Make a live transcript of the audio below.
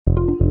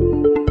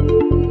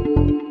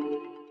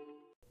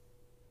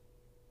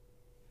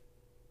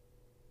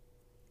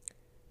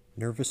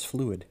Nervous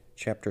Fluid,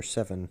 Chapter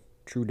 7,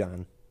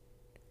 Troodon.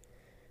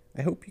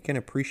 I hope you can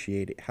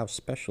appreciate how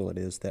special it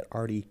is that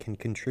Artie can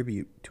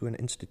contribute to an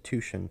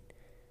institution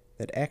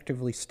that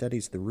actively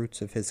studies the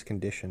roots of his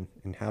condition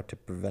and how to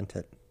prevent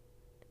it.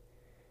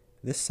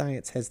 This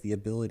science has the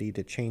ability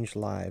to change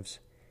lives,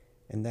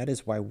 and that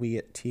is why we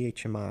at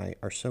THMI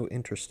are so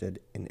interested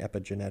in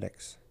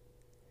epigenetics.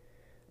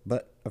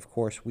 But, of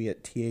course, we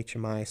at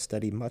THMI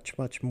study much,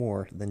 much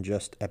more than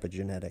just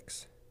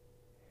epigenetics.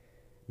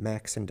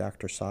 Max and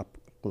Dr.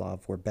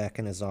 Sokolov were back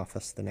in his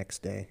office the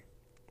next day.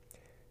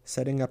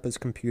 Setting up his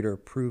computer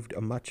proved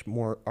a much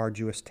more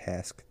arduous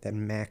task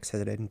than Max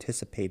had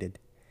anticipated,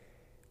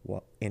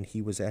 and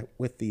he was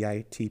with the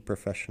IT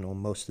professional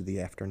most of the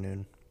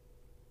afternoon.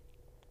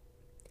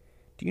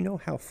 "Do you know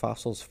how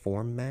fossils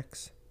form,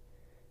 Max?"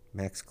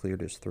 Max cleared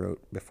his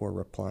throat before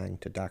replying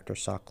to Dr.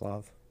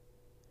 Sokolov.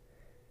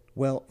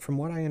 "Well, from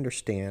what I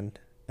understand,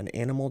 an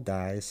animal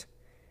dies,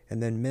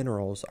 and then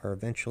minerals are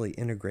eventually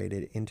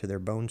integrated into their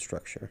bone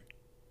structure."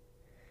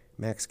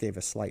 Max gave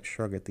a slight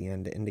shrug at the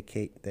end to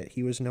indicate that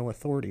he was no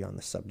authority on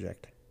the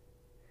subject.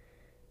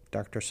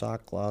 Dr.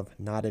 Sokolov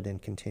nodded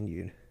and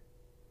continued.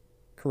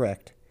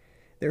 "Correct.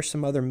 There's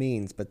some other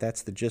means, but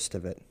that's the gist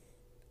of it.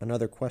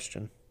 Another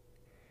question.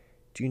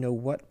 Do you know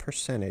what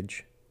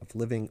percentage of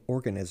living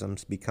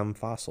organisms become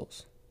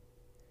fossils?"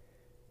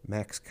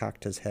 Max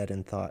cocked his head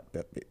in thought,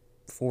 but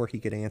before he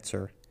could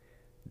answer,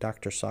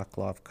 Dr.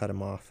 Sokolov cut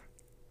him off.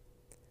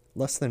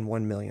 "Less than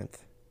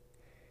 1/1,000,000th.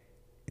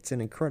 It's an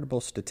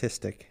incredible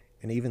statistic,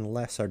 and even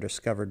less are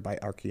discovered by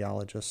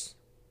archaeologists.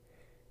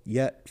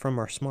 Yet, from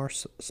our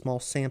small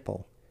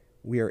sample,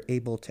 we are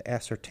able to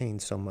ascertain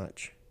so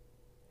much.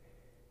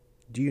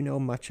 Do you know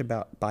much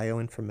about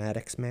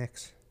bioinformatics,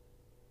 Max?"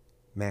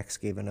 Max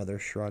gave another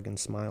shrug and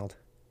smiled.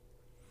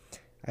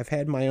 "I've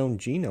had my own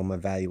genome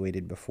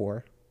evaluated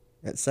before.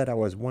 It said I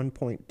was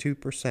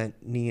 1.2%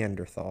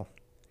 Neanderthal."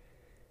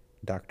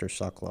 Dr.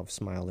 Sokolov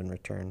smiled in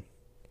return.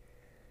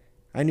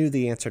 "I knew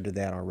the answer to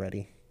that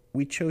already.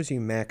 We chose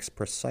you, Max,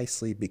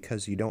 precisely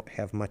because you don't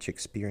have much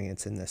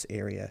experience in this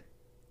area.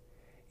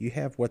 You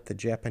have what the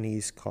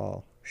Japanese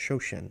call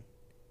shoshin,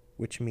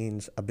 which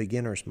means a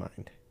beginner's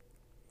mind.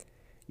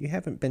 You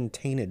haven't been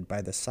tainted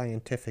by the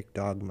scientific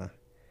dogma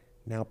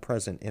now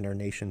present in our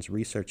nation's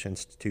research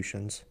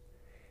institutions,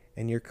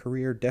 and your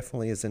career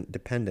definitely isn't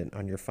dependent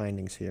on your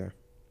findings here.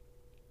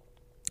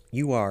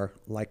 You are,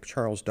 like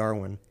Charles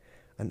Darwin,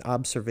 an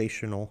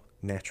observational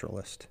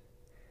naturalist."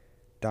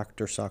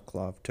 Dr.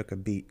 Sokolov took a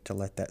beat to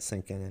let that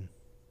sink in.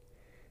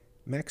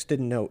 Max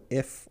didn't know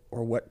if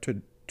or what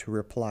to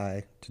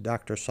reply to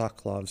Dr.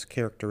 Sokolov's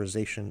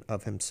characterization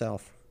of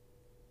himself.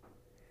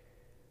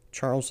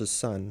 Charles's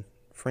son,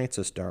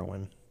 Francis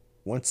Darwin,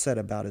 once said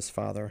about his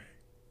father,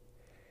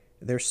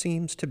 "There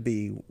seems to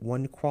be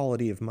one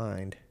quality of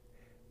mind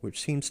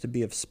which seems to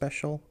be of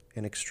special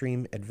and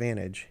extreme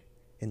advantage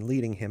in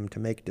leading him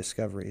to make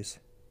discoveries.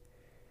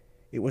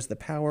 It was the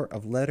power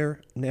of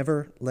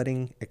never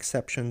letting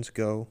exceptions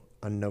go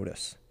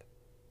unnoticed.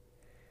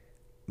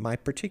 My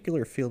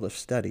particular field of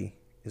study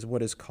is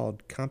what is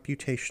called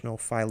computational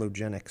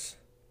phylogenetics,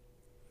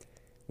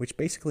 which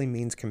basically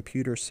means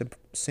computer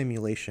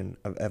simulation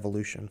of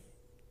evolution.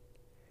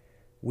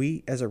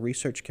 We, as a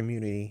research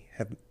community,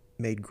 have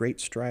made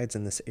great strides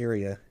in this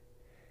area,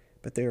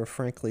 but there are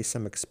frankly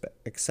some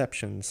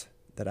exceptions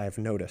that I've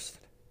noticed."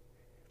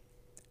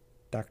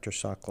 Dr.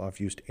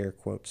 Sokolov used air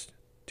quotes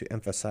to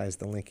emphasize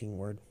the linking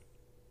word.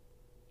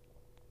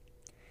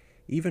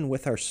 "Even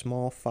with our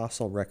small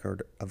fossil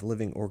record of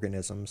living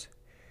organisms,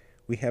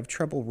 we have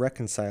trouble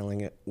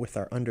reconciling it with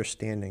our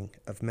understanding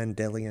of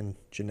Mendelian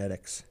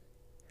genetics.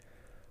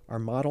 Our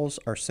models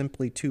are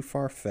simply too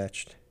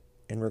far-fetched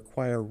and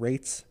require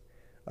rates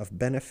of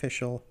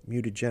beneficial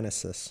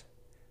mutagenesis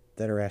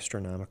that are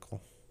astronomical.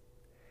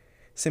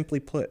 Simply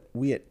put,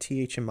 we at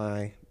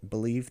THMI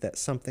believe that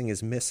something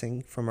is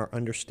missing from our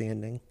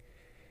understanding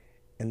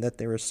and that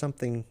there is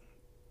something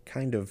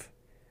kind of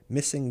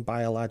missing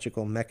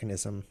biological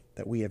mechanism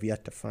that we have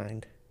yet to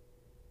find.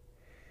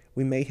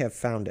 We may have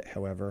found it,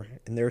 however,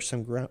 and there is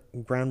some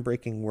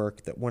groundbreaking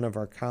work that one of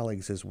our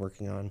colleagues is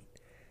working on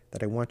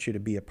that I want you to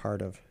be a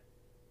part of."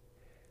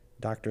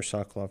 Dr.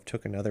 Sokolov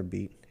took another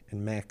beat,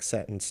 and Max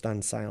sat in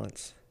stunned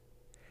silence.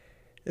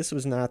 This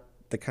was not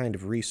the kind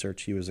of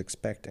research he was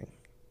expecting.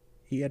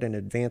 He had an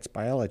advanced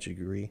biology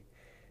degree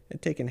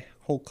and taken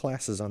whole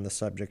classes on the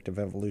subject of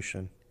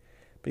evolution,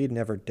 but he had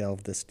never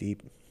delved this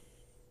deep.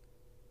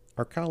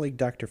 "Our colleague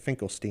Dr.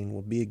 Finkelstein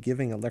will be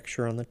giving a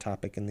lecture on the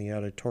topic in the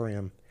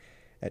auditorium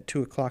at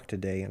 2 o'clock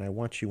today, and I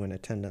want you in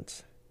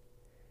attendance."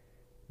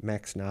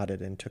 Max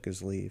nodded and took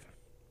his leave.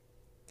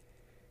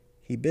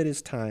 He bid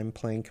his time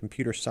playing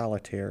computer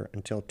solitaire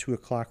until 2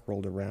 o'clock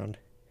rolled around,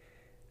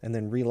 and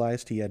then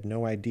realized he had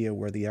no idea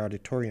where the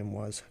auditorium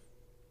was.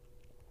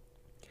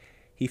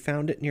 He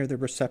found it near the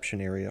reception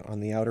area on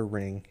the outer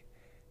ring,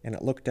 and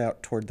it looked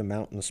out toward the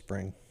mountain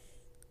spring.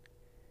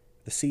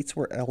 The seats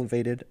were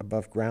elevated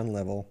above ground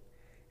level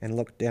and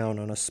looked down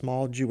on a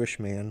small Jewish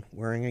man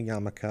wearing a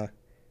yarmulke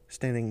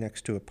standing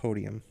next to a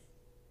podium.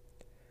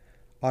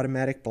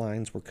 Automatic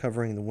blinds were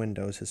covering the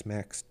windows as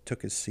Max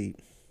took his seat.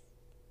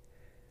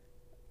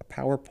 A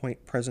PowerPoint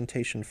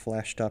presentation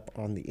flashed up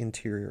on the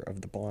interior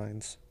of the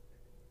blinds.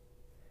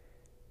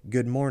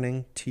 Good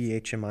morning,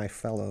 THMI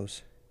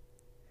Fellows.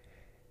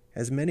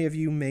 As many of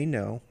you may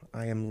know,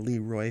 I am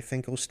Leroy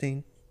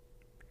Finkelstein,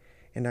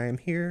 and I am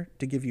here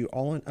to give you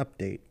all an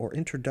update or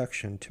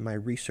introduction to my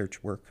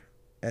research work,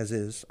 as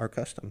is our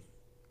custom.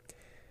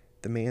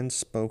 The man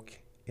spoke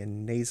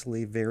in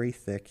nasally, very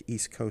thick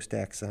East Coast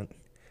accent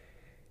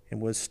and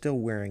was still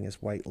wearing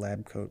his white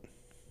lab coat.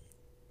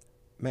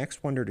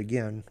 Max wondered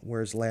again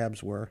where his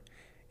labs were,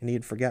 and he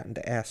had forgotten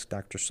to ask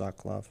Dr.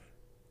 Sokolov.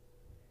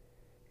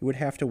 He would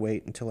have to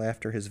wait until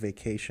after his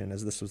vacation,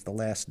 as this was the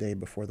last day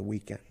before the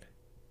weekend.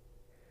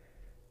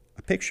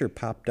 A picture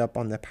popped up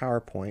on the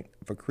PowerPoint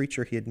of a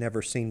creature he had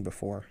never seen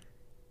before.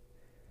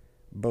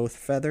 Both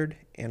feathered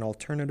and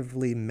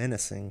alternatively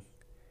menacing,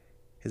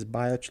 his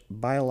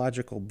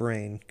biological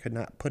brain could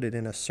not put it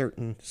in a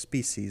certain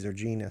species or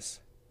genus.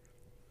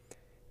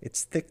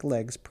 Its thick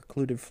legs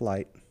precluded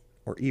flight,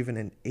 or even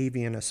an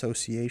avian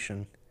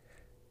association,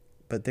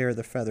 but there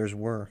the feathers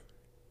were.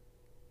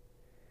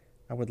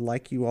 I would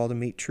like you all to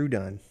meet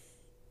Troodon.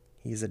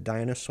 He is a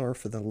dinosaur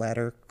for the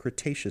latter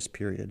Cretaceous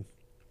period.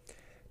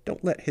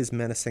 Don't let his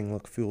menacing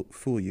look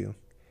fool you.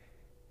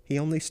 He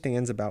only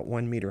stands about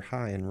 1 meter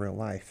high in real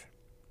life.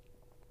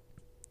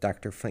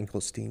 Dr.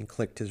 Finkelstein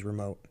clicked his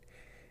remote,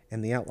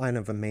 and the outline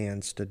of a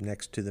man stood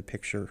next to the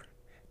picture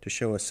to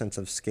show a sense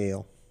of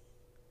scale.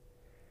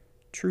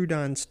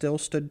 Troodon still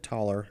stood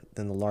taller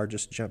than the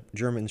largest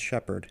German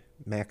shepherd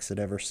Max had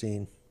ever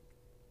seen.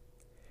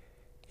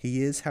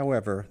 He is,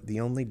 however,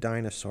 the only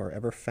dinosaur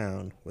ever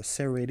found with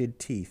serrated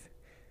teeth,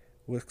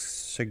 which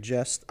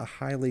suggests a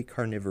highly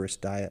carnivorous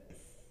diet.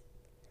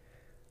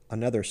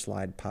 Another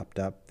slide popped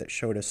up that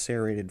showed a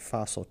serrated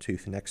fossil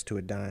tooth next to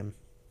a dime.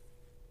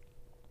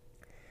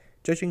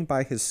 Judging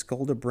by his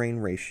skull-to-brain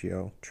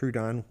ratio,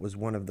 Troodon was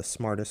one of the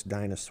smartest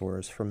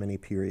dinosaurs from any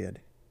period.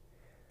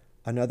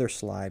 Another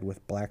slide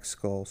with black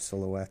skull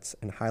silhouettes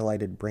and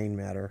highlighted brain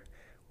matter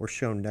were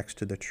shown next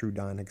to the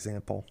Troodon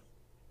example.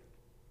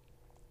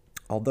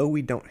 Although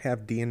we don't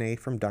have DNA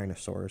from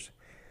dinosaurs,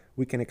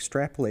 we can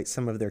extrapolate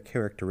some of their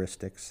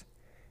characteristics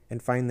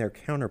and find their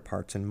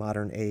counterparts in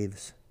modern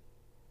aves.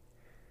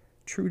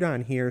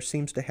 Troodon here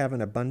seems to have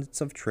an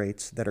abundance of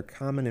traits that are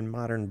common in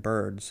modern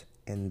birds,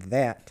 and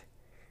that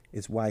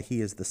is why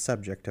he is the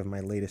subject of my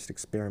latest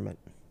experiment.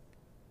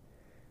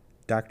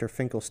 Dr.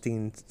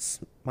 Finkelstein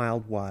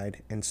smiled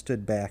wide and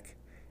stood back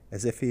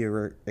as if he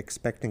were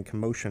expecting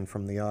commotion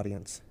from the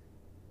audience.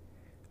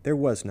 There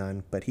was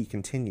none, but he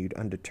continued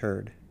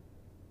undeterred.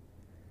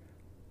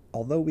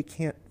 Although we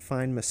can't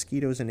find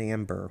mosquitoes in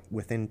amber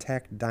with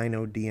intact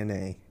dino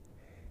DNA,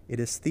 it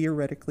is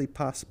theoretically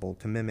possible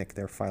to mimic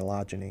their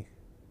phylogeny.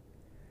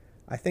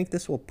 I think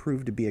this will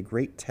prove to be a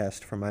great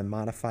test for my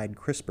modified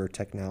CRISPR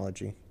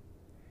technology.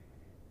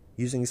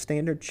 Using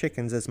standard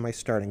chickens as my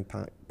starting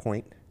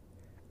point,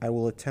 I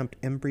will attempt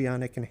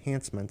embryonic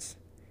enhancements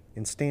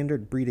in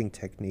standard breeding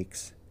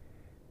techniques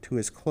to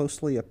as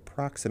closely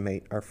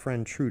approximate our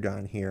friend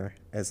Troodon here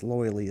as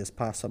loyally as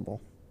possible.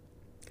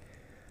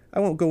 I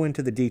won't go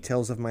into the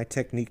details of my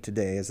technique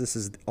today, as this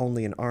is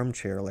only an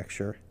armchair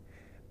lecture,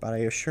 but I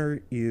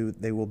assure you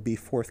they will be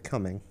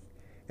forthcoming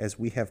as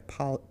we have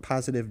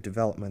positive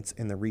developments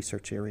in the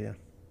research area.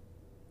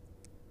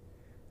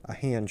 A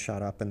hand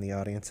shot up in the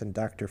audience, and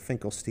Dr.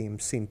 Finkelstein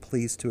seemed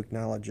pleased to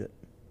acknowledge it.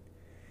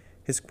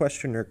 His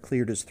questioner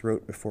cleared his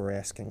throat before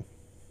asking,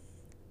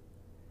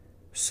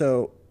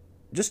 "So,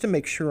 just to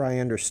make sure I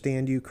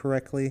understand you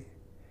correctly,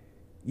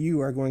 you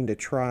are going to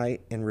try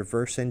and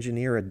reverse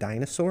engineer a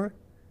dinosaur?"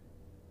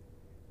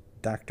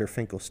 Dr.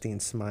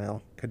 Finkelstein's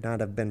smile could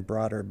not have been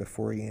broader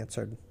before he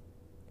answered,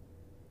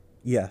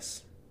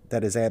 "Yes,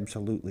 that is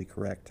absolutely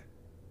correct."